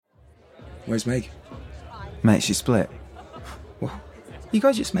Where's Meg? Mate, she split. What? You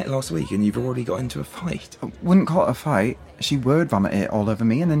guys just met last week and you've already got into a fight. I wouldn't call it a fight. She word vomited all over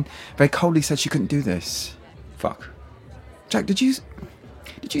me and then very coldly said she couldn't do this. Fuck. Jack, did you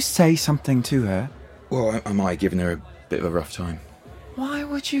say something to her? Well, I might have given her a bit of a rough time. Why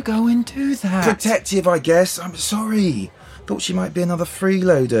would you go and do that? Protective, I guess. I'm sorry. Thought she might be another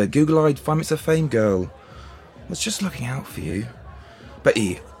freeloader, Google-eyed 5 Minutes of Fame girl. Was just looking out for you. But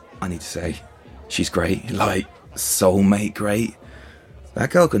I need to say, she's great. Like, soulmate great. That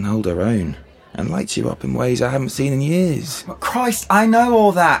girl can hold her own and lights you up in ways I haven't seen in years. But Christ, I know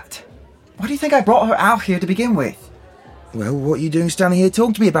all that. Why do you think I brought her out here to begin with? Well, what are you doing standing here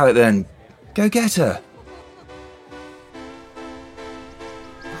talking to me about it then? Go get her.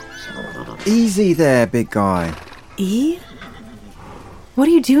 Easy there, big guy. E? What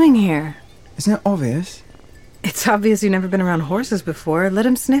are you doing here? Isn't it obvious? It's obvious you've never been around horses before. Let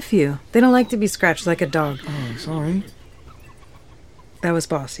him sniff you. They don't like to be scratched like a dog. Oh, sorry. That was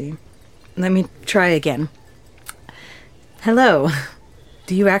bossy. Let me try again. Hello.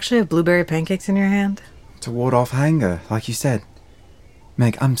 Do you actually have blueberry pancakes in your hand? To ward off hunger, like you said.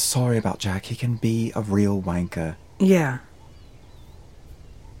 Meg, I'm sorry about Jack. He can be a real wanker. Yeah.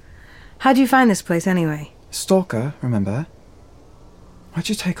 How'd you find this place anyway? Stalker, remember? Why'd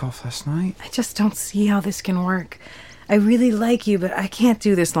you take off last night? I just don't see how this can work. I really like you, but I can't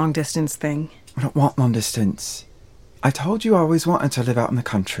do this long-distance thing. I don't want long distance. I told you I always wanted to live out in the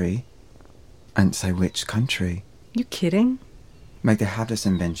country. And say which country. You kidding? Meg, they have this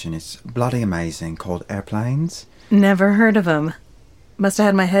invention. It's bloody amazing, called airplanes. Never heard of them. Must have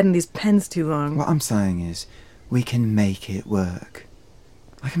had my head in these pens too long. What I'm saying is, we can make it work.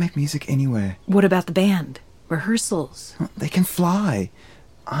 I can make music anywhere. What about the band? Rehearsals? They can fly.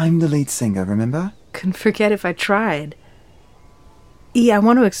 I'm the lead singer, remember? Couldn't forget if I tried. I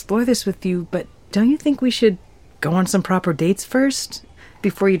want to explore this with you, but don't you think we should go on some proper dates first?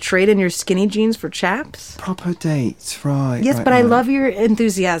 Before you trade in your skinny jeans for chaps? Proper dates, right. Yes, right, but I right. love your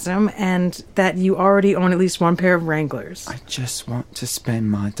enthusiasm and that you already own at least one pair of Wranglers. I just want to spend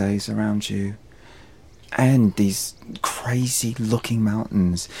my days around you. And these crazy-looking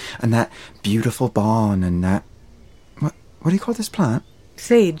mountains. And that beautiful barn and that... What do you call this plant?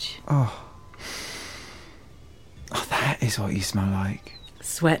 Sage. Oh, that is what you smell like.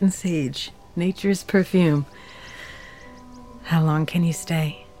 Sweat and sage. Nature's perfume. How long can you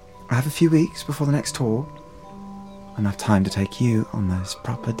stay? I have a few weeks before the next tour. Enough time to take you on those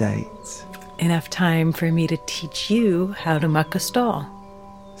proper dates. Enough time for me to teach you how to muck a stall.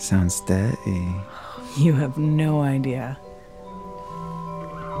 Sounds dirty. You have no idea.